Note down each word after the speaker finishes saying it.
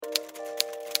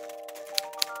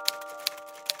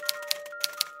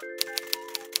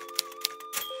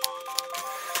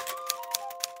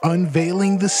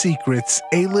unveiling the secrets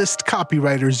A-list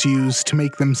copywriters use to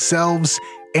make themselves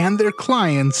and their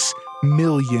clients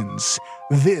millions.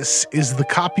 This is the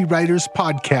Copywriters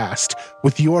Podcast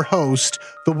with your host,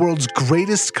 the world's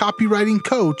greatest copywriting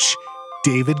coach,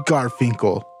 David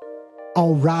Garfinkel.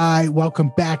 All right,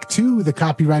 welcome back to the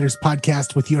Copywriters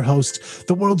Podcast with your host,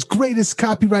 the world's greatest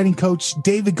copywriting coach,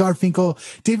 David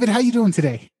Garfinkel. David, how you doing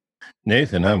today?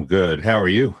 Nathan, I'm good. How are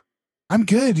you? I'm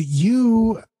good.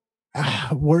 You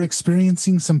were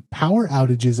experiencing some power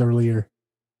outages earlier.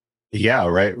 Yeah,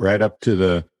 right up to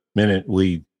the minute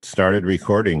we started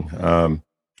recording.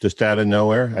 Just out of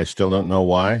nowhere. I still don't know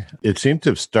why. It seemed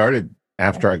to have started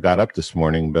after I got up this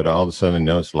morning, but all of a sudden I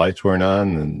noticed lights weren't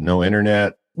on and no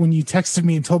internet. When you texted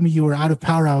me and told me you were out of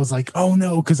power, I was like, oh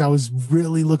no, because I was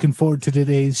really looking forward to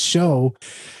today's show.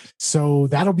 So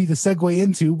that'll be the segue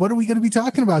into what are we going to be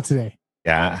talking about today?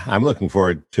 Yeah, I'm looking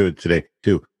forward to it today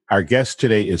too. Our guest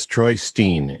today is Troy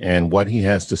Steen, and what he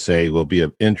has to say will be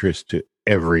of interest to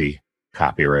every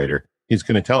copywriter. He's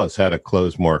going to tell us how to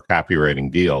close more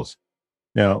copywriting deals.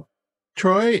 Now,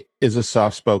 Troy is a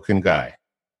soft-spoken guy,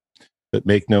 but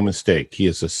make no mistake, he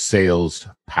is a sales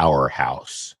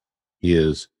powerhouse. He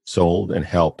has sold and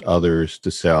helped others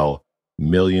to sell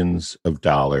millions of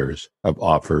dollars of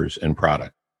offers and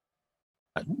products.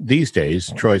 These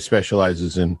days, Troy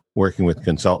specializes in working with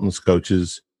consultants,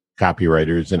 coaches,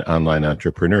 copywriters, and online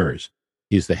entrepreneurs.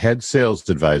 He's the head sales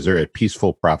advisor at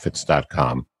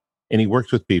peacefulprofits.com, and he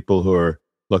works with people who are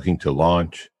looking to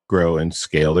launch, grow, and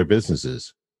scale their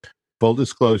businesses. Full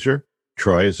disclosure,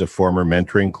 Troy is a former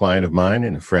mentoring client of mine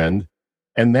and a friend,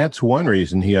 and that's one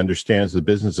reason he understands the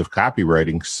business of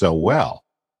copywriting so well.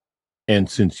 And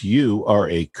since you are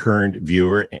a current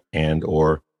viewer and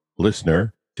or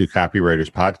listener to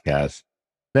Copywriters Podcast,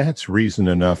 that's reason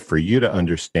enough for you to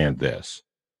understand this.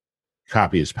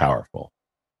 Copy is powerful.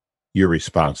 You're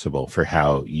responsible for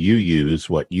how you use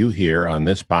what you hear on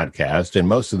this podcast, and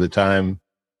most of the time,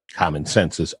 common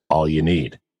sense is all you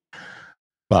need.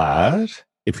 But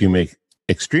if you make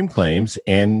extreme claims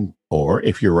and or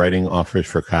if you're writing offers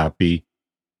for copy,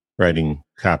 writing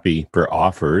copy for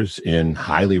offers in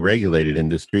highly regulated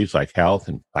industries like health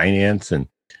and finance and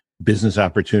business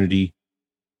opportunity,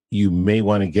 you may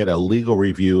want to get a legal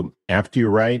review after you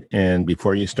write and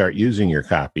before you start using your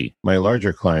copy. My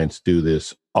larger clients do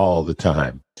this all the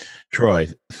time. Troy,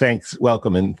 thanks,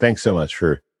 welcome, and thanks so much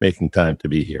for making time to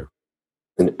be here.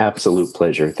 An absolute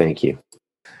pleasure. Thank you.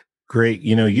 Great.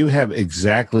 You know, you have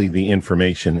exactly the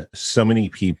information so many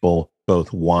people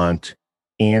both want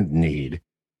and need.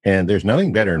 And there's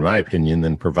nothing better, in my opinion,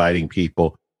 than providing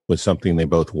people with something they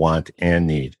both want and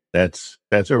need. That's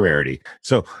a rarity.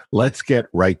 So let's get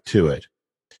right to it.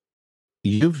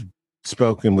 You've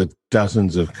spoken with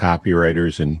dozens of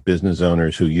copywriters and business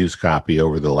owners who use copy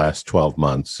over the last 12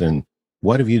 months. And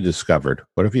what have you discovered?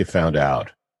 What have you found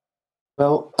out?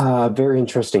 Well, very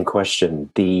interesting question.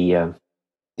 The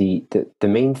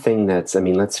main thing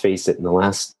let's face it, in the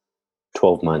last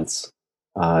 12 months,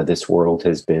 this world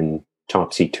has been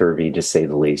topsy-turvy, to say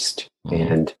the least.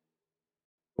 Mm-hmm. And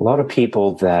a lot of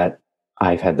people that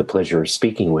I've had the pleasure of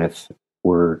speaking with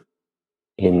were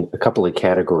in a couple of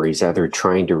categories, either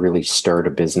trying to really start a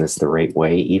business the right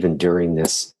way, even during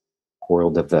this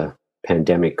world of the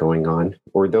pandemic going on,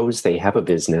 or those they have a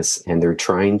business and they're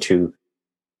trying to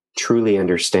truly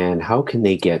understand how can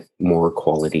they get more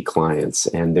quality clients.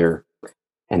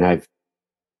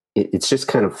 It's just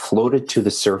kind of floated to the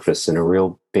surface in a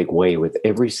real big way with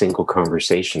every single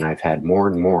conversation I've had. More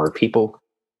and more people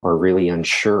are really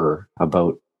unsure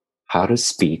about how to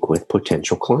speak with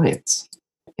potential clients,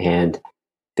 and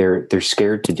they're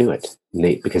scared to do it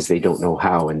because they don't know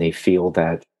how, and they feel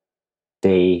that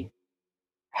they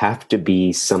have to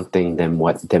be something than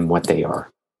what they are.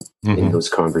 Mm-hmm. In those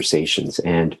conversations.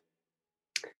 And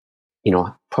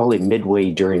probably midway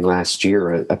during last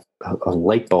year, a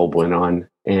light bulb went on,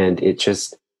 and it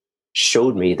just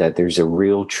showed me that there's a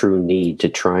real true need to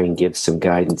try and give some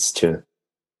guidance to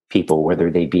people, whether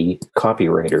they be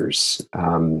copywriters,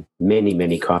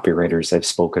 many copywriters I've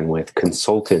spoken with,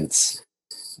 consultants,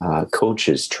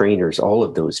 coaches, trainers, all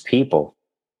of those people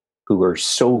who are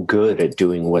so good at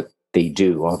doing what they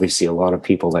do. Obviously, a lot of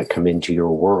people that come into your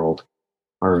world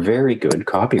are very good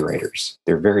copywriters.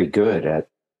 They're very good at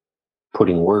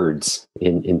putting words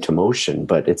into motion,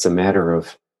 but it's a matter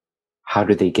of how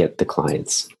do they get the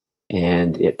clients?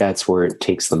 And that's where it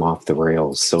takes them off the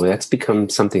rails. So that's become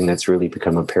something that's really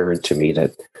become apparent to me,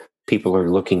 that people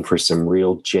are looking for some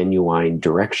real genuine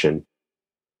direction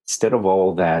instead of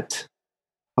all that,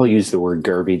 I'll use the word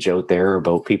garbage out there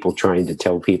about people trying to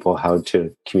tell people how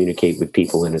to communicate with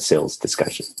people in a sales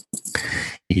discussion.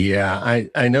 Yeah,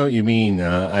 I know what you mean.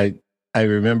 I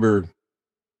remember.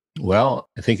 Well,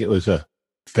 I think it was a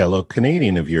fellow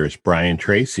Canadian of yours, Brian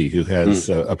Tracy, who has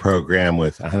Mm, a program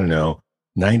with, I don't know,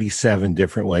 97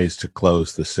 different ways to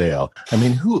close the sale. I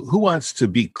mean, who wants to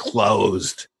be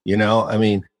closed? I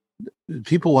mean,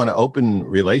 people want to open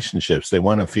relationships. They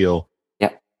want to feel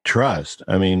yeah. trust.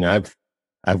 I mean, I've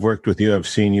worked with you. I've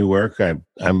seen you work.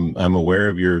 I'm aware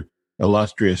of your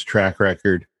illustrious track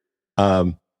record.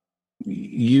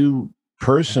 You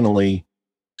personally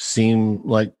seem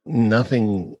like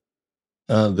nothing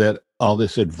that all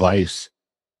this advice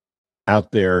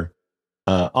out there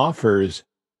offers,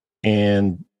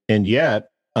 and yet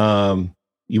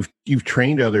you've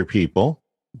trained other people.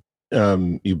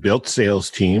 You built sales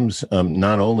teams,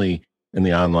 not only in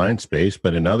the online space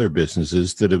but in other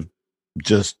businesses that have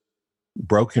just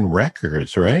broken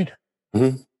records, right?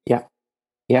 Mhm. Yeah.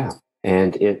 Yeah.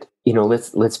 And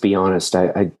let's be honest.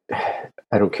 I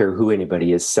don't care who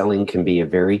anybody is. Selling can be a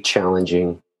very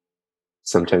challenging,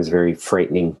 sometimes very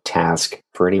frightening task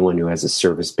for anyone who has a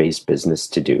service-based business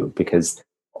to do, because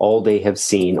all they have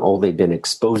seen, all they've been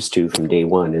exposed to from day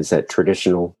one is that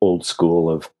traditional old school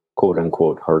of quote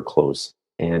unquote hard close.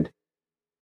 And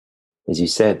as you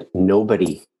said,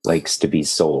 nobody likes to be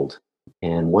sold.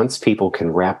 And once people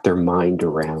can wrap their mind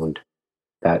around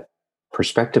that,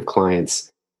 prospective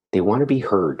clients, they want to be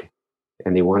heard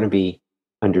and they want to be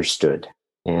understood.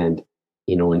 And,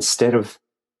 instead of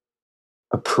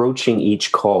approaching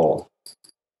each call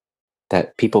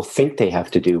that people think they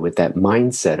have to do with that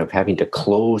mindset of having to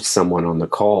close someone on the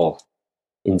call,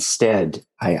 instead,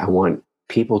 I want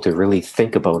people to really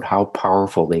think about how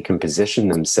powerful they can position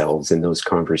themselves in those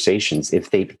conversations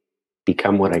if they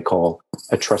become what I call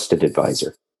a trusted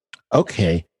advisor.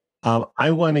 Okay.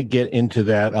 I want to get into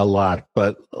that a lot,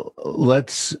 but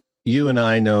you and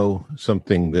I know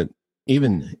something that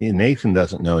even Nathan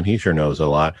doesn't know, and he sure knows a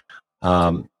lot.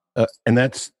 And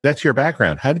that's your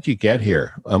background. How did you get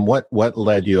here? What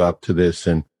led you up to this?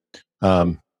 And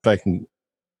if I can,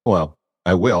 well,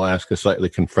 I will ask a slightly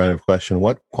confrontive question.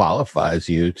 What qualifies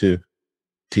you to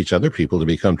teach other people to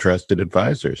become trusted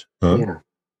advisors? Huh?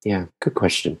 Yeah, good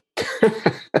question.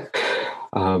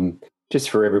 um, just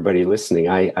for everybody listening,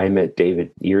 I met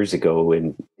David years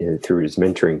ago through his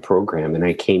mentoring program, and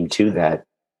I came to that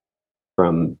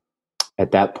from,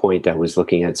 at that point, I was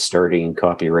looking at starting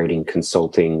copywriting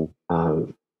consulting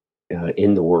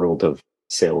in the world of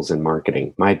sales and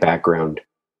marketing. My background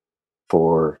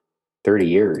for 30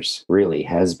 years really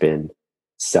has been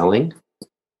selling.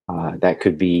 That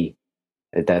could be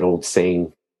that old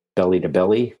saying, belly to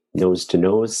belly, nose to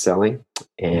nose selling.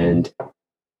 And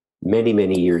many,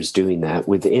 many years doing that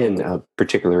within a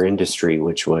particular industry,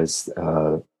 which was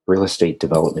real estate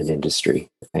development industry,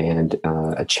 and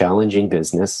a challenging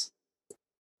business.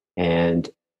 And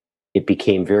it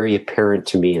became very apparent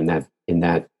to me in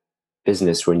that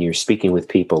business, when you're speaking with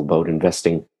people about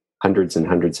investing hundreds and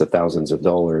hundreds of thousands of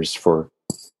dollars for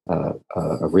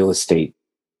a real estate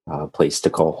place to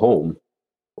call home,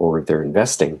 or they're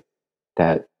investing,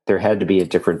 that there had to be a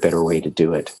different, better way to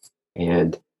do it.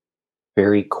 And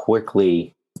very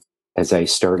quickly, as I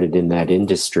started in that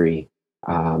industry,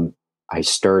 I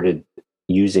started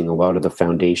using a lot of the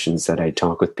foundations that I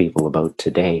talk with people about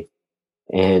today.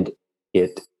 And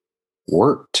it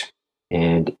worked.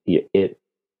 And it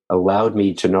allowed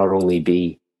me to not only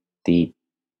be the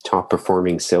top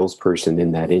performing salesperson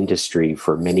in that industry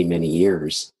for many, many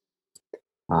years,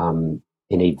 in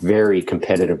a very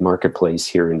competitive marketplace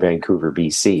here in Vancouver,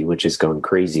 BC, which has gone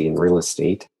crazy in real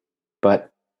estate, but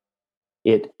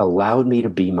it allowed me to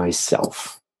be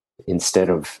myself instead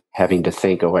of having to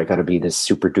think, oh, I got to be this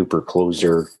super duper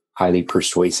closer, highly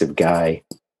persuasive guy.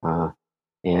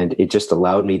 And it just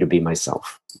allowed me to be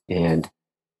myself. And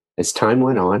as time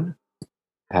went on,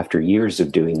 after years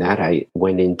of doing that, I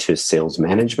went into sales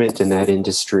management in that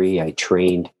industry. I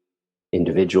trained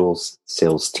individuals,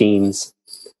 sales teams,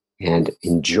 and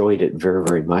enjoyed it very,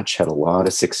 very much, had a lot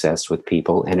of success with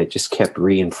people. And it just kept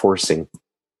reinforcing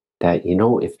that,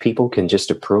 if people can just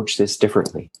approach this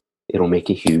differently, it'll make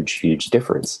a huge, huge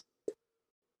difference.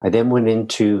 I then went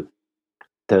into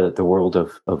the world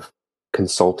of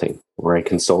consulting, where I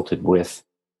consulted with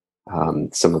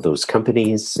some of those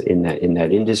companies in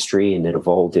that industry, and it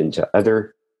evolved into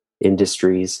other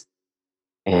industries.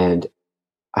 And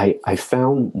I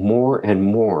found more and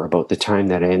more about the time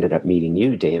that I ended up meeting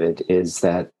you, David, is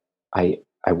that I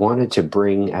wanted to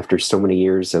bring, after so many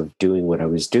years of doing what I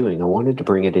was doing, I wanted to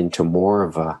bring it into more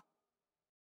of a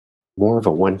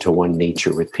one-to-one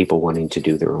nature with people wanting to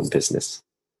do their own business.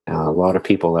 A lot of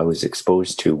people I was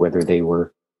exposed to, whether they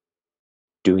were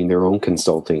doing their own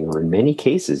consulting, or in many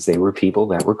cases, they were people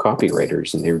that were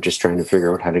copywriters and they were just trying to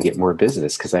figure out how to get more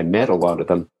business, because I met a lot of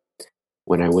them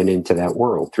when I went into that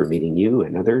world through meeting you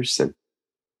and others.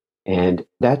 And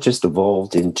that just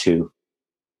evolved into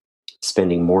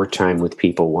spending more time with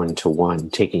people one-to-one,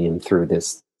 taking them through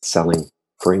this selling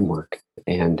framework.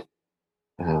 And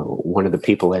one of the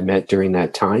people I met during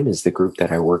that time is the group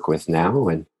that I work with now,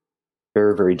 and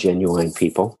very, very genuine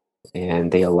people.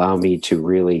 And they allow me to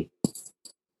really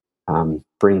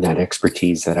bring that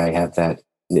expertise that I have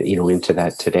into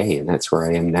that today. And that's where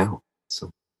I am now. So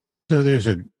there's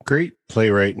a great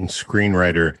playwright and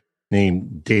screenwriter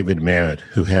named David Mamet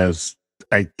who has,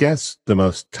 I guess, the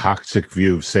most toxic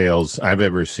view of sales I've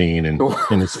ever seen in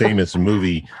his famous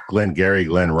movie, Glengarry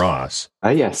Glen Ross.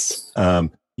 Yes.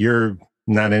 You're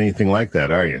not anything like that,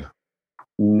 are you?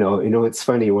 No, it's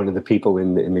funny. One of the people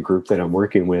in the group that I'm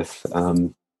working with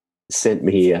sent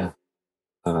me a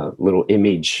little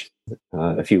image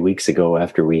a few weeks ago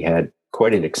after we had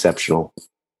quite an exceptional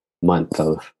month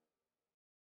of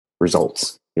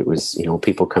results. It was,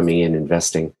 people coming in,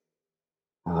 investing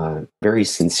very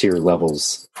sincere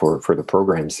levels for the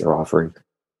programs they're offering.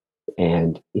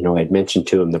 And, I'd mentioned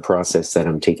to him the process that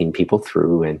I'm taking people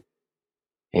through,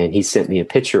 and he sent me a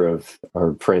picture of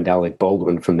our friend Alec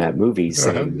Baldwin from that movie,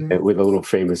 saying, with a little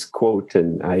famous quote.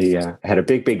 And I had a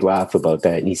big, big laugh about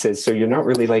that. And he says, "So you're not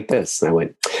really like this?" And I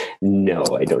went, "No,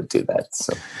 I don't do that."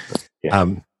 So, yeah.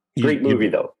 Great movie,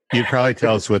 though. You'd probably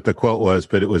tell us what the quote was,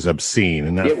 but it was obscene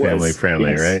and not family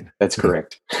friendly, yes, right? That's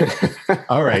correct.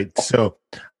 All right. So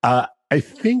I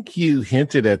think you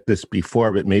hinted at this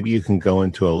before, but maybe you can go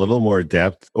into a little more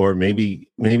depth, or maybe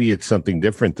it's something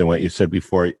different than what you said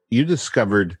before. You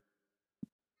discovered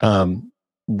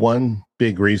one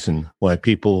big reason why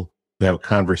people who have a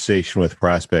conversation with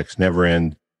prospects never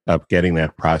end up getting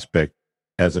that prospect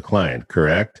as a client,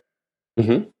 correct?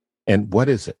 Mm-hmm. And what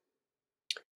is it?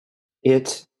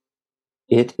 It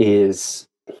is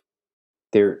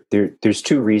there's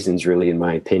two reasons, really, in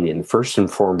my opinion. First and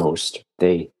foremost,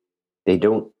 they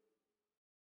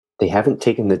haven't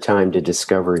taken the time to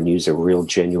discover and use a real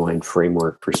genuine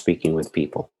framework for speaking with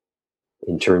people,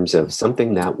 in terms of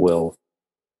something that will,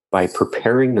 by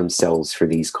preparing themselves for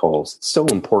these calls. It's so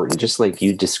important, just like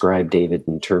you described, David,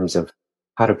 in terms of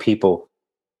how do people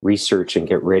research and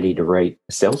get ready to write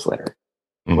a sales letter.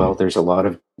 Mm-hmm. Well, there's a lot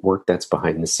of work that's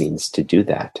behind the scenes to do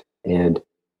that. And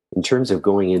in terms of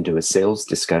going into a sales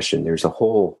discussion, there's a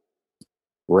whole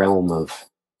realm of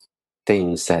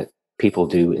things that people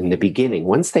do in the beginning.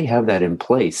 Once they have that in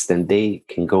place, then they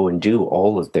can go and do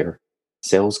all of their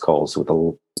sales calls with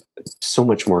so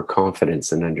much more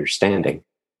confidence and understanding.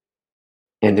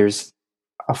 And there's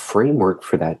a framework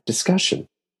for that discussion.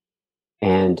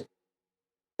 And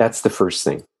that's the first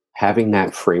thing, having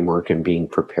that framework and being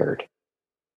prepared.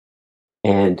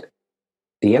 And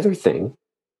the other thing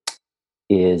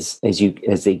is,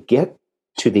 as they get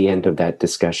to the end of that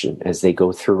discussion, as they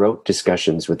go throughout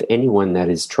discussions with anyone that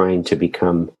is trying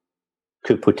to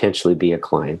could potentially be a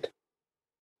client.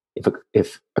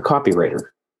 If a copywriter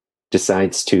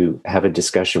decides to have a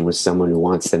discussion with someone who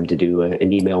wants them to do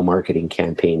an email marketing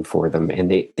campaign for them,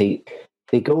 and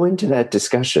they go into that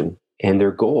discussion, and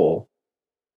their goal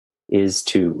is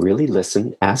to really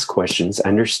listen, ask questions,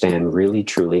 understand really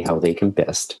truly how they can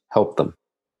best help them.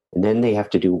 And then they have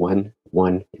to do one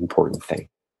important thing,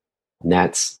 and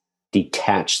that's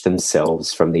detach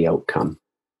themselves from the outcome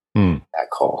of that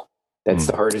call. That's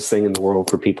the hardest thing in the world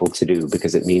for people to do,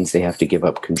 because it means they have to give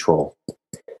up control.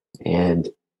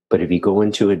 But if you go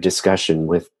into a discussion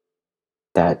with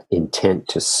that intent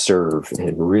to serve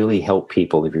and really help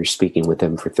people, if you're speaking with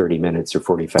them for 30 minutes or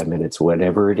 45 minutes,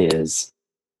 whatever it is,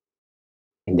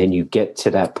 and then you get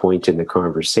to that point in the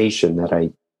conversation that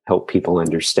I help people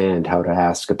understand how to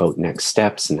ask about next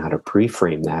steps and how to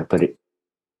pre-frame that. But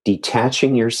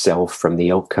detaching yourself from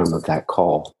the outcome of that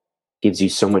call gives you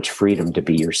so much freedom to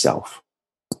be yourself.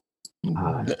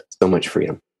 So much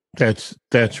freedom. That's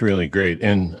really great.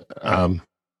 And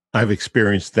I've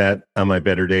experienced that on my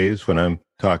better days when I'm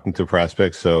talking to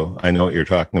prospects. So I know what you're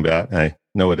talking about. I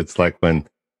know what it's like when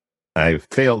I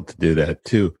failed to do that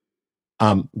too.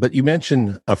 But you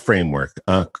mentioned a framework.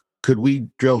 Could we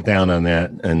drill down on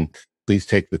that, and please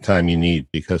take the time you need,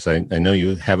 because I know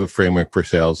you have a framework for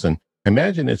sales, and I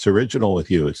imagine it's original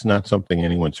with you. It's not something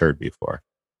anyone's heard before.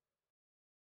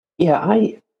 Yeah,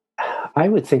 I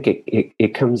would think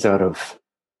it comes out of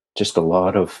just a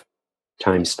lot of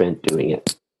time spent doing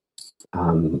it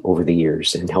over the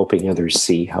years, and helping others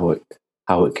see how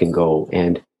it can go.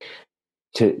 And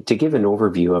to give an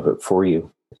overview of it for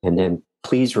you, and then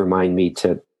please remind me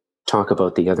to talk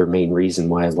about the other main reason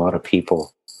why a lot of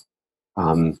people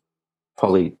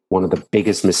Probably one of the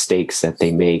biggest mistakes that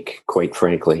they make, quite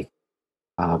frankly,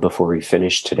 before we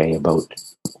finish today, about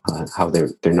how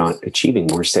they're not achieving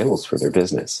more sales for their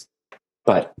business.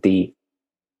 But the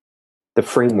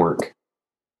framework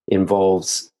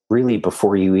involves, really,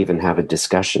 before you even have a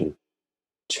discussion,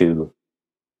 to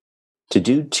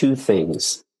do two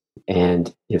things.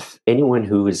 And if anyone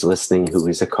who is listening, who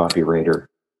is a copywriter,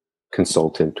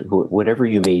 consultant, whatever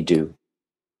you may do,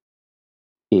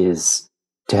 is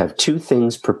to have two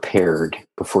things prepared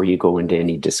before you go into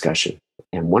any discussion.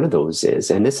 And one of those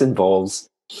is, and this involves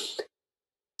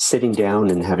sitting down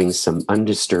and having some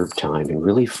undisturbed time and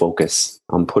really focus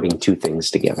on putting two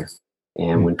things together.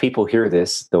 And when people hear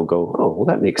this, they'll go, oh, well,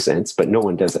 that makes sense, but no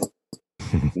one does it.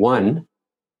 One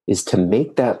is to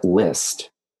make that list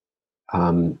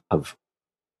of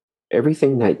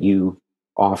everything that you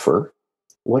offer.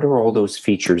 What are all those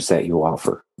features that you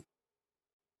offer?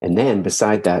 And then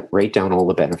beside that, write down all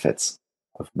the benefits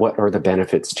of what are the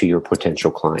benefits to your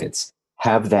potential clients.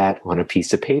 Have that on a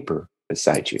piece of paper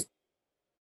beside you.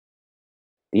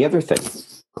 The other thing,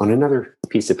 on another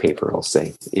piece of paper, I'll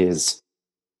say, is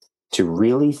to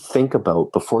really think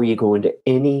about, before you go into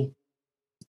any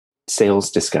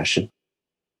sales discussion,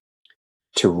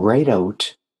 to write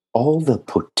out all the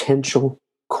potential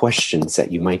questions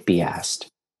that you might be asked.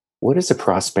 What is a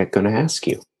prospect going to ask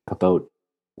you about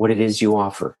what it is you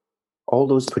offer? All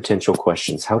those potential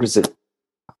questions. How does it,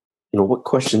 what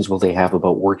questions will they have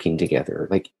about working together?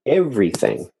 Like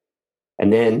everything.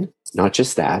 And then, not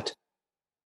just that,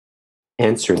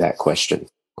 answer that question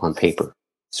on paper,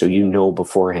 so you know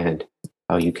beforehand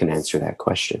how you can answer that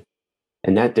question.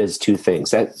 And that does two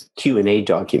things. That Q&A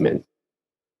document,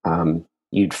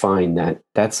 you'd find that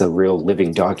that's a real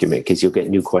living document, because you'll get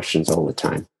new questions all the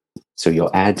time. So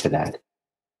you'll add to that.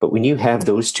 But when you have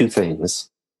those two things,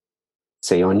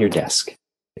 say on your desk,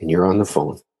 and you're on the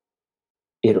phone,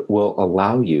 it will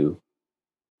allow you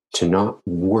to not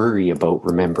worry about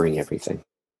remembering everything.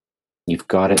 You've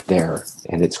got it there,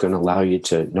 and it's going to allow you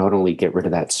to not only get rid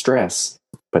of that stress,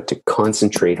 but to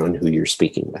concentrate on who you're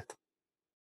speaking with.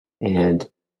 And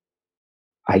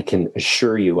I can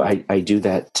assure you, I do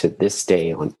that to this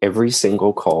day on every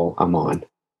single call I'm on.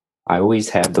 I always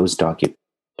have those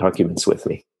documents with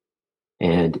me.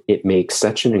 And it makes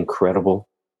such an incredible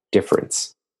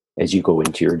difference as you go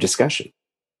into your discussion.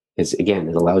 Because again,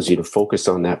 it allows you to focus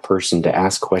on that person, to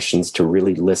ask questions, to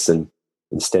really listen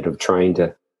instead of trying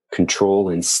to control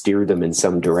and steer them in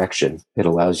some direction. It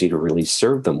allows you to really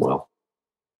serve them well.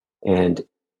 And,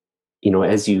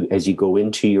 as you go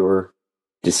into your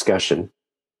discussion,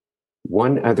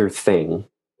 one other thing,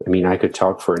 I could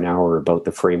talk for an hour about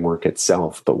the framework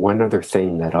itself, but one other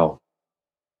thing that I'll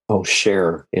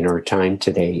share in our time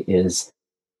today is,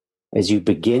 as you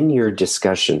begin your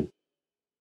discussion,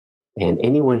 and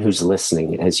anyone who's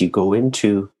listening, as you go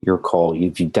into your call,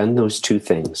 you've done those two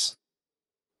things.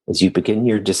 As you begin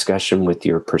your discussion with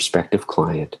your prospective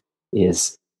client,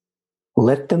 is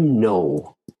let them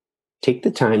know, take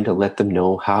the time to let them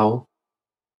know how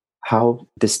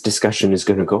this discussion is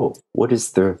going to go. What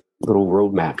is the little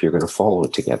roadmap you're going to follow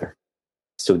together,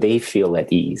 so they feel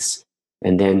at ease.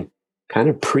 And then kind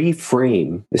of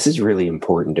pre-frame, this is really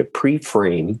important, to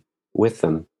pre-frame with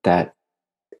them that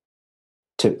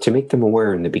to make them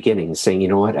aware in the beginning,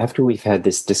 saying, after we've had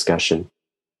this discussion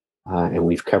and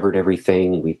we've covered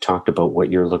everything, we've talked about what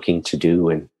you're looking to do,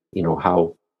 and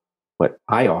how what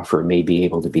I offer may be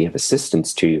able to be of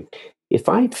assistance to you. If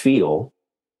I feel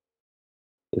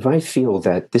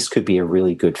that this could be a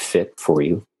really good fit for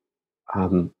you,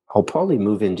 I'll probably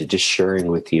move into just sharing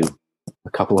with you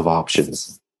a couple of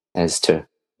options as to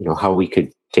how we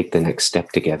could take the next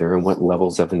step together and what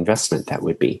levels of investment that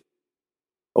would be.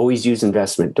 Always use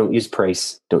investment. Don't use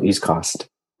price. Don't use cost.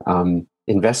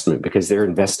 Investment, because they're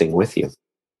investing with you.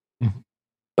 Mm-hmm.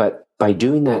 But by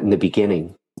doing that in the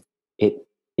beginning,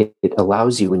 it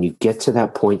allows you, when you get to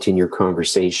that point in your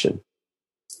conversation,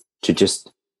 to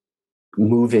just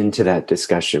move into that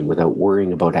discussion without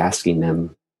worrying about asking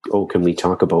them, oh, can we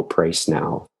talk about price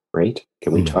now? Right?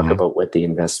 Can we talk about what the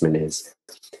investment is?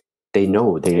 They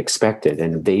know, they expect it,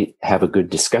 and if they have a good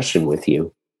discussion with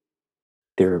you,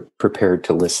 they're prepared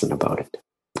to listen about it.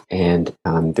 And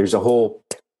there's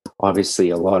obviously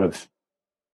a lot of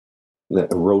the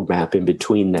roadmap in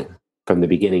between from the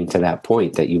beginning to that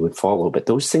point that you would follow. But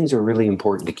those things are really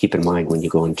important to keep in mind when you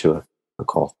go into a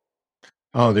call.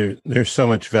 Oh, there's so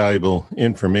much valuable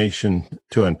information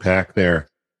to unpack there.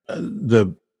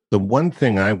 The one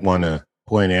thing I want to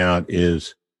point out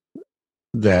is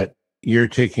that you're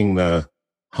taking the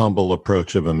humble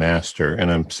approach of a master,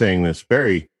 and I'm saying this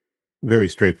very very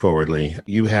straightforwardly.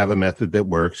 You have a method that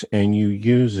works and you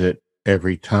use it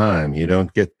every time. You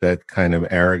don't get that kind of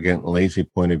arrogant, lazy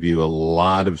point of view. A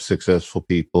lot of successful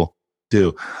people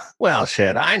do. Well,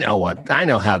 shit, I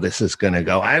know how this is going to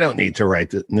go. I don't need to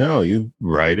write it. No, you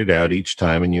write it out each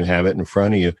time and you have it in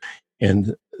front of you.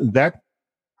 And that,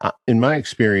 in my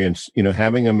experience,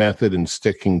 having a method and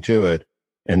sticking to it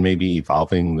and maybe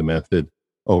evolving the method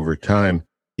over time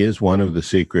is one of the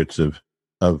secrets of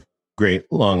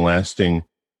great long-lasting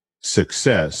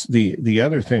success. The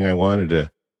other thing I wanted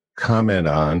to comment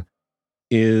on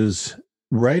is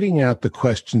writing out the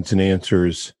questions and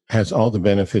answers has all the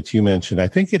benefits you mentioned. I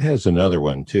think it has another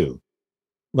one too.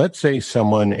 Let's say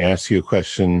someone asks you a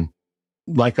question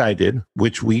like I did,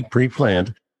 which we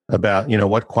pre-planned about,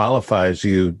 what qualifies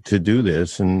you to do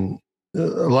this. And a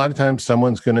lot of times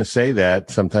someone's going to say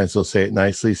that. Sometimes they'll say it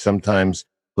nicely. Sometimes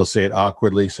they'll say it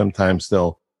awkwardly. Sometimes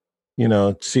they'll,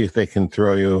 see if they can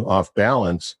throw you off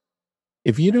balance.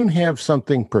 If you don't have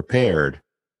something prepared,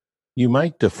 you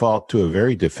might default to a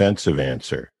very defensive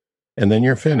answer, and then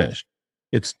you're finished.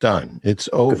 It's done. It's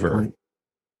over.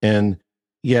 And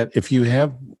yet, if you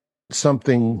have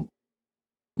something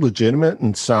legitimate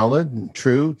and solid and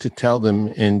true to tell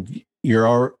them, and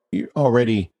you're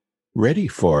already ready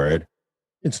for it,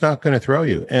 it's not going to throw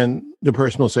you. And the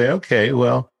person will say, okay,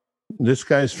 well, this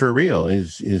guy's for real.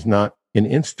 Is not an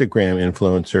Instagram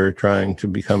influencer trying to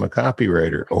become a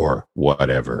copywriter or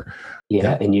whatever.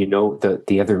 Yeah. And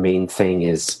the other main thing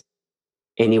is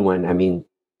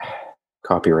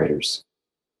copywriters,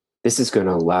 this is going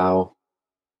to allow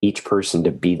each person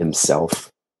to be themselves.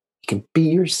 You can be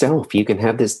yourself. You can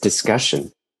have this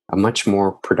discussion, a much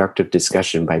more productive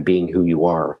discussion by being who you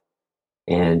are.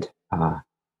 And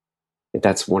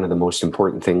that's one of the most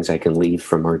important things I can leave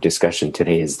from our discussion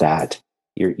today, is that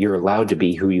you're allowed to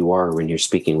be who you are when you're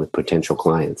speaking with potential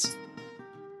clients.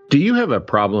 Do you have a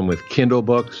problem with Kindle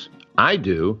books? I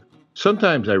do.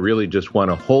 Sometimes I really just want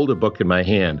to hold a book in my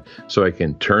hand so I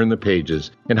can turn the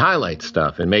pages and highlight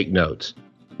stuff and make notes.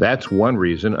 That's one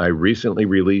reason I recently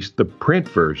released the print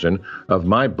version of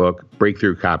my book,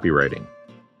 Breakthrough Copywriting.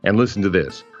 And listen to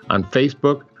this. On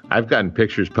Facebook, I've gotten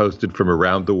pictures posted from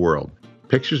around the world.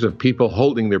 Pictures of people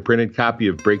holding their printed copy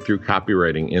of Breakthrough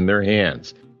Copywriting in their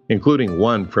hands, including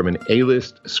one from an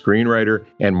A-list screenwriter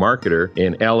and marketer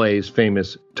in LA's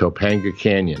famous Topanga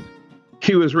Canyon.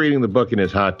 He was reading the book in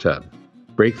his hot tub.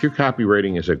 Breakthrough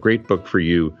Copywriting is a great book for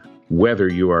you, whether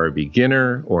you are a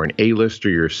beginner or an A-lister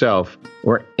yourself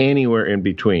or anywhere in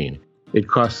between. It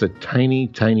costs a tiny,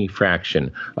 tiny fraction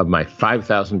of my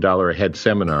 $5,000 a head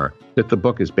seminar that the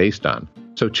book is based on.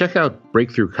 So check out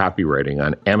Breakthrough Copywriting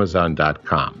on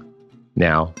Amazon.com.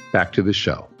 Now, back to the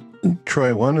show.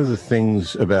 Troy, one of the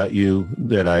things about you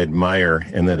that I admire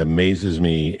and that amazes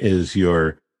me is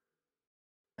your,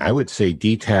 I would say,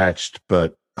 detached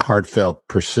but heartfelt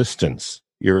persistence,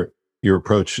 your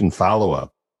approach and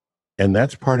follow-up. And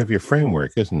that's part of your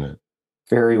framework, isn't it?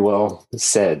 Very well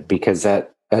said, because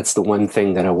that's the one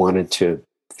thing that I wanted to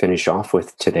finish off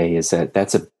with today, is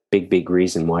that's a big, big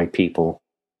reason why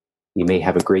you may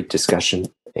have a great discussion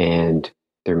and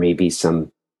there may be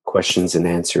some questions and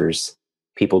answers.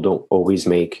 People don't always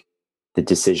make the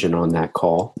decision on that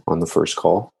call, on the first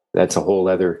call. That's a whole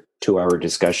other 2-hour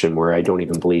discussion where I don't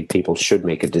even believe people should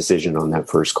make a decision on that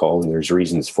first call, and there's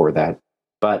reasons for that.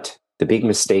 But the big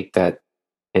mistake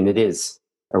and it is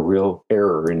a real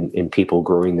error in people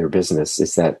growing their business,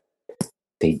 is that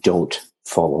they don't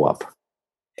follow up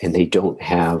and they don't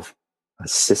have a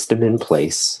system in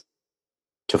place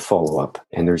to follow up.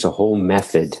 And there's a whole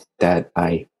method that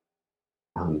I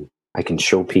can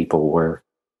show people where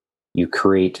you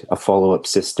create a follow-up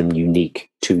system unique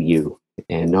to you,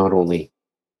 and not only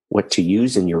what to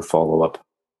use in your follow-up,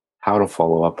 how to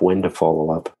follow up, when to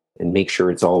follow up, and make sure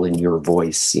it's all in your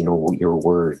voice, your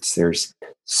words. There's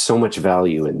so much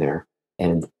value in there.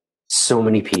 And so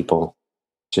many people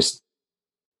just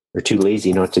are too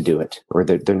lazy not to do it, or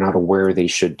they're not aware they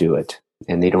should do it,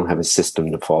 and they don't have a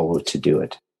system to follow to do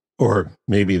it. Or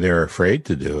maybe they're afraid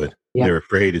to do it. Yeah. They're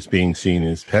afraid it's being seen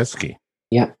as pesky.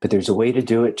 Yeah, but there's a way to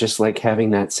do it, just like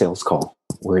having that sales call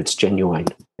where it's genuine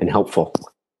and helpful.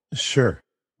 Sure.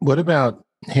 What about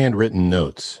handwritten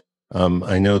notes?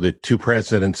 I know that 2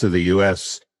 presidents of the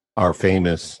U.S. are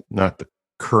famous, not the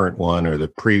current one or the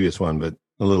previous one, but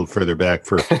a little further back,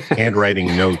 for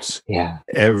handwriting notes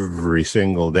every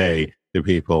single day to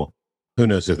people. Who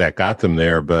knows if that got them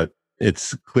there, but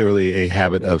it's clearly a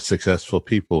habit of successful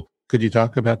people. Could you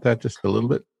talk about that just a little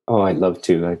bit? Oh, I'd love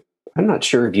to. I'm not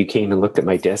sure if you came and looked at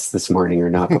my desk this morning or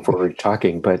not before we were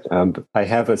talking, but I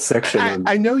have a section.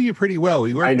 I know you pretty well.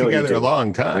 We worked together a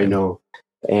long time. I know.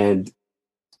 And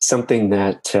something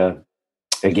that,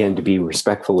 again, to be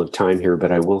respectful of time here,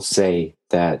 but I will say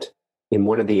that in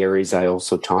one of the areas I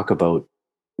also talk about,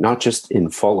 not just in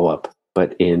follow-up,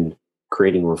 but in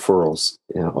creating referrals,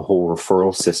 a whole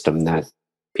referral system that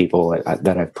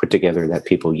that I've put together that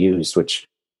people use, which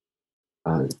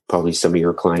probably some of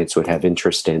your clients would have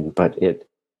interest in. But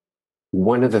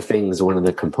one of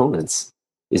the components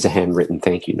is a handwritten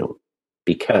thank you note,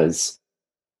 because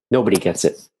nobody gets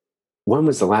it. When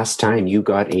was the last time you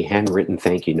got a handwritten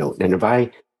thank you note? And if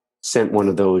I sent one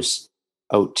of those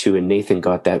out to, and Nathan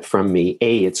got that from me,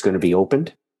 it's going to be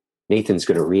opened. Nathan's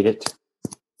going to read it,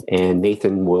 and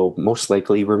Nathan will most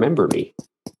likely remember me.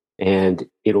 And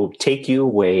it'll take you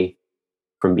away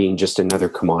from being just another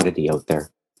commodity out there.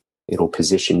 It'll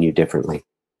position you differently.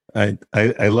 I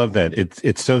love that.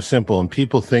 It's so simple, and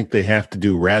people think they have to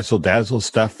do razzle dazzle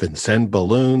stuff and send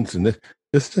balloons, and this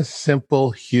is a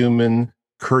simple, human,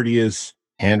 courteous,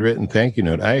 handwritten thank you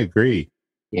note. I agree.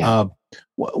 Yeah.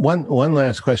 One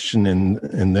last question,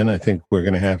 and then I think we're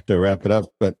going to have to wrap it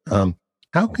up. But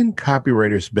how can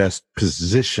copywriters best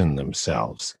position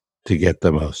themselves to get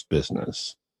the most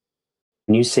business?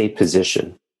 When you say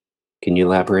position, can you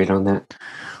elaborate on that?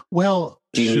 Well,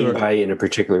 do you mean by in a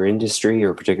particular industry or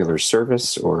a particular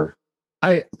service, or?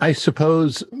 I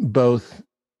suppose both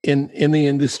in the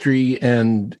industry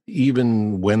and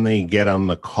even when they get on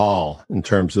the call, in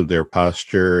terms of their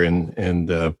posture and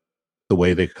the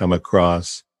way they come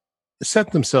across.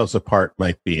 Set themselves apart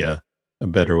might be a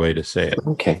better way to say it.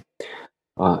 Okay.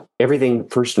 Everything,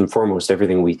 first and foremost,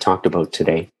 everything we talked about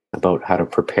today about how to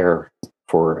prepare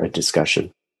for a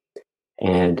discussion.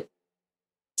 And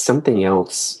something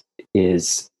else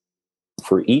is,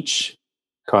 for each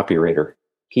copywriter,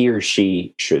 he or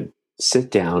she should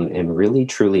sit down and really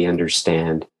truly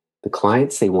understand the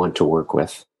clients they want to work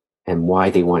with and why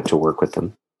they want to work with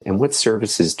them, and what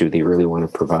services do they really want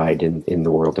to provide in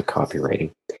the world of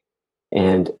copywriting,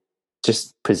 and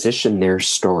just position their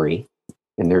story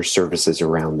and their services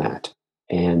around that.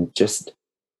 And just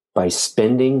by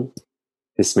spending,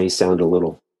 this may sound a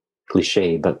little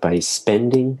cliche, but by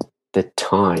spending the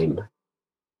time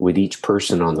with each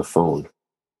person on the phone,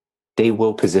 they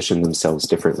will position themselves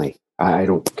differently. I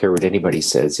don't care what anybody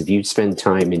says. If you spend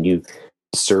time and you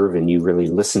serve and you really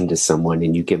listen to someone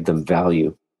and you give them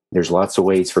value, there's lots of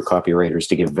ways for copywriters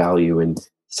to give value in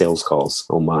sales calls.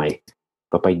 Oh my.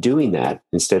 But by doing that,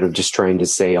 instead of just trying to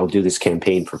say, I'll do this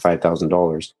campaign for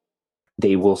 $5,000,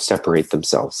 they will separate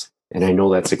themselves. And I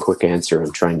know that's a quick answer.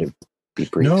 I'm trying to be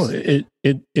brief. No,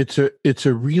 it's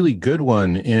a really good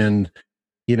one. And,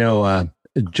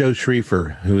 Joe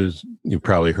Schriefer, who's, you've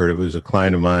probably heard of, who's a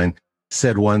client of mine,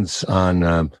 said once on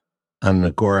an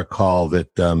Agora call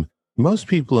that most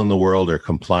people in the world are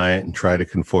compliant and try to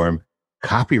conform.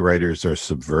 Copywriters are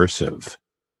subversive.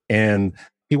 And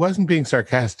he wasn't being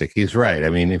sarcastic. He's right. I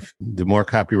mean, if the more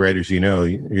copywriters you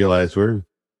realize we're,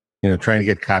 trying to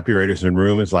get copywriters in a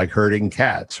room is like herding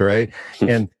cats, right?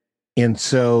 and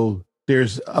so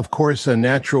there's, of course, a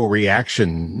natural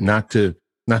reaction not to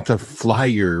fly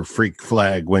your freak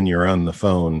flag when you're on the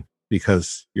phone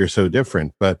because you're so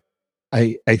different. But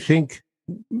I think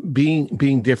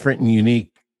being different and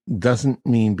unique doesn't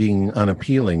mean being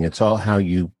unappealing. It's all how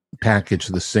you package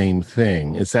the same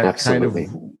thing. Is that Absolutely.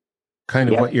 kind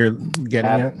of what you're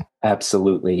getting at?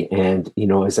 Absolutely. And,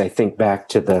 as I think back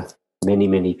to the many,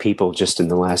 many people just in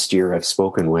the last year I've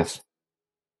spoken with,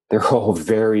 they're all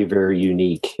very, very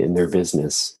unique in their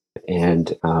business.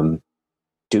 And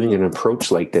doing an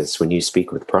approach like this when you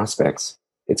speak with prospects,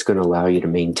 it's going to allow you to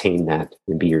maintain that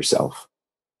and be yourself.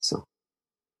 So,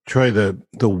 Troy,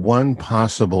 the one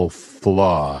possible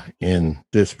flaw in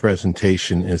this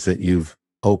presentation is that you've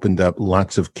opened up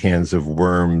lots of cans of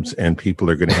worms and people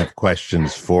are going to have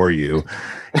questions for you.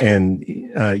 And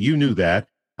you knew that.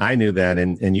 I knew that.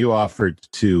 And you offered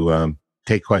to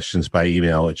take questions by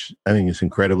email, which I think is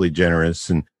incredibly generous.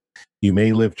 And you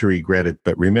may live to regret it.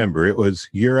 But remember, it was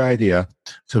your idea.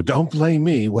 So don't blame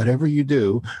me, whatever you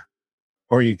do.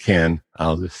 Or you can,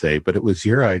 I'll just say, but it was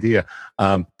your idea.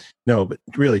 No, but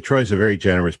really, Troy's a very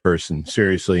generous person,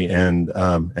 seriously. And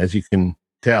as you can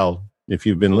tell, if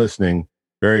you've been listening,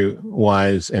 very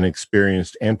wise and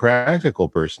experienced and practical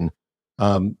person.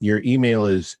 Your email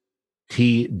is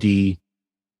tdsteen,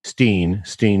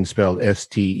 Steen spelled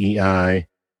STEINE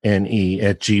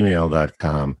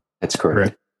 @gmail.com. That's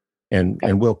correct.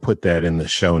 And we'll put that in the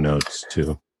show notes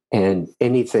too. And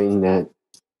anything that,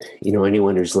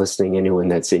 anyone who's listening, anyone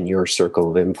that's in your circle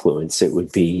of influence, it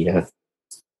would be a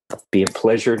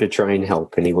pleasure to try and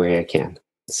help any way I can.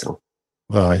 So.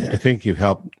 Well, I think you've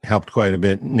helped quite a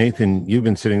bit. Nathan, you've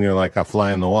been sitting there like a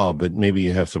fly on the wall, but maybe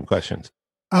you have some questions.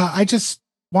 I just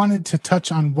wanted to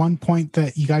touch on one point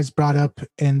that you guys brought up,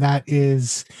 and that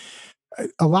is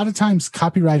a lot of times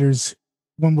copywriters,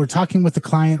 when we're talking with the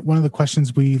client, one of the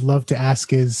questions we love to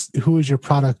ask is, who is your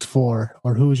product for,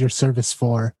 or who is your service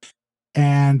for?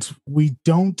 And we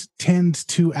don't tend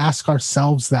to ask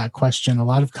ourselves that question. A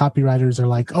lot of copywriters are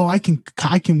like, oh, I can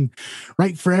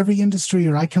write for every industry,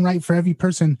 or I can write for every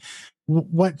person.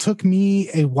 What took me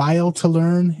a while to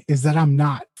learn is that I'm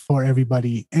not for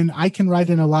everybody. And I can write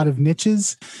in a lot of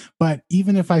niches, but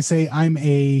even if I say I'm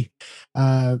a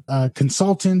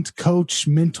consultant, coach,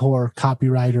 mentor,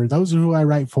 copywriter, those are who I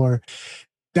write for.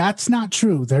 That's not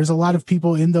true. There's a lot of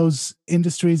people in those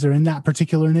industries or in that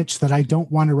particular niche that I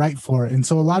don't want to write for. And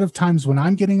so a lot of times when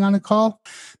I'm getting on a call,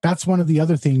 that's one of the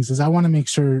other things, is I want to make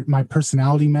sure my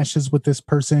personality meshes with this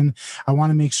person. I want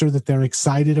to make sure that they're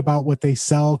excited about what they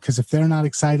sell, because if they're not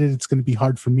excited, it's going to be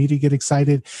hard for me to get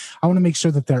excited. I want to make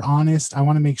sure that they're honest. I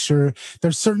want to make sure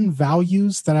there's certain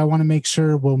values that I want to make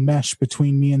sure will mesh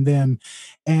between me and them.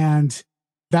 And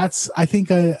that's, I think,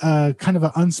 a kind of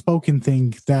an unspoken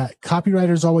thing that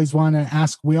copywriters always want to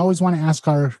ask. We always want to ask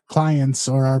our clients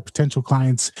or our potential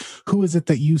clients, who is it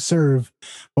that you serve?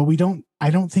 But I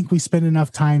don't think we spend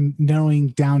enough time narrowing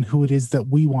down who it is that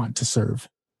we want to serve.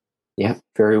 Yeah,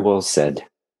 very well said.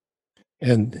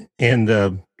 And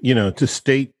to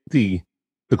state the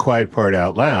quiet part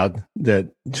out loud,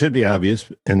 that should be obvious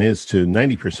and is to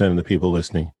 90% of the people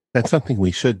listening. That's something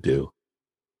we should do.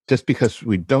 Just because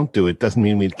we don't do it doesn't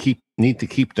mean we need to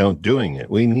keep don't doing it.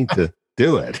 We need to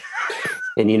do it.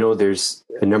 And, there's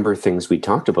a number of things we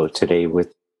talked about today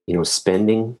with,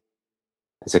 spending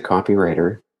as a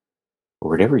copywriter, or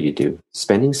whatever you do,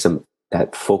 spending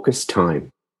that focused time,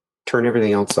 turn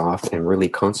everything else off and really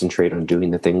concentrate on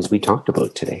doing the things we talked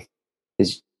about today.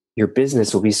 Because your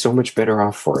business will be so much better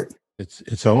off for it.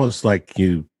 It's almost like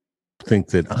you think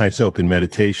that eyes open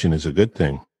meditation is a good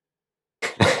thing.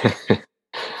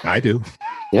 I do.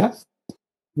 Yeah.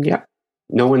 Yeah.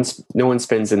 No one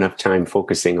spends enough time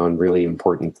focusing on really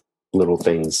important little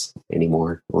things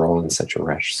anymore. We're all in such a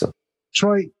rush. So,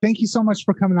 Troy, thank you so much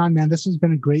for coming on, man. This has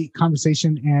been a great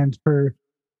conversation. And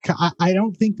I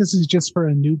don't think this is just for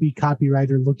a newbie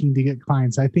copywriter looking to get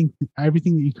clients. I think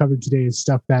everything that you covered today is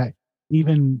stuff that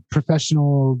even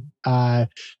professional,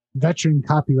 veteran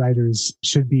copywriters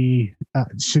should be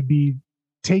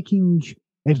taking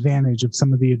advantage of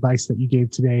some of the advice that you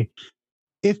gave today.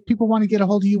 If people want to get a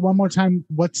hold of you one more time,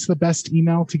 what's the best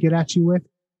email to get at you with?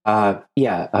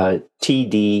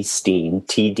 TD Steen,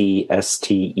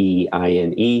 TDSTEINE,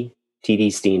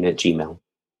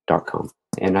 tdsteen@gmail.com.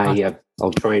 And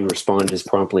I'll try and respond as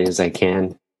promptly as I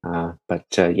can.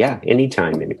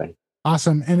 Anytime, anybody.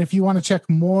 Awesome. And if you want to check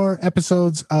more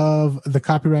episodes of the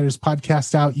Copywriters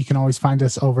Podcast out, you can always find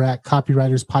us over at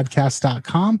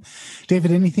copywriterspodcast.com.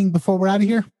 David, anything before we're out of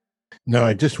here? No,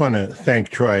 I just want to thank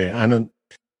Troy.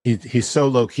 He's so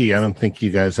low key. I don't think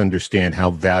you guys understand how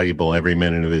valuable every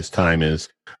minute of his time is,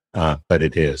 but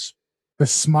it is. The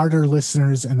smarter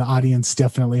listeners in the audience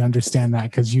definitely understand that,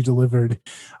 because you delivered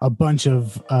a bunch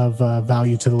of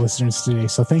value to the listeners today.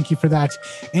 So thank you for that.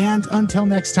 And until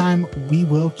next time, we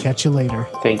will catch you later.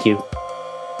 Thank you.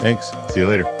 Thanks. See you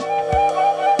later.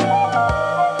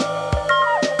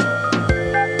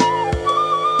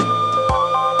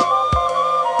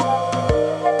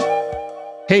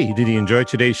 Hey, did you enjoy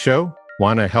today's show?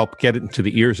 Want to help get it into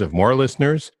the ears of more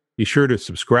listeners? Be sure to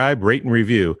subscribe, rate, and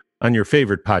review on your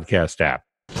favorite podcast app.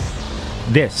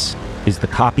 This is the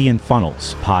Copy and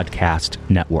Funnels Podcast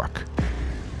Network.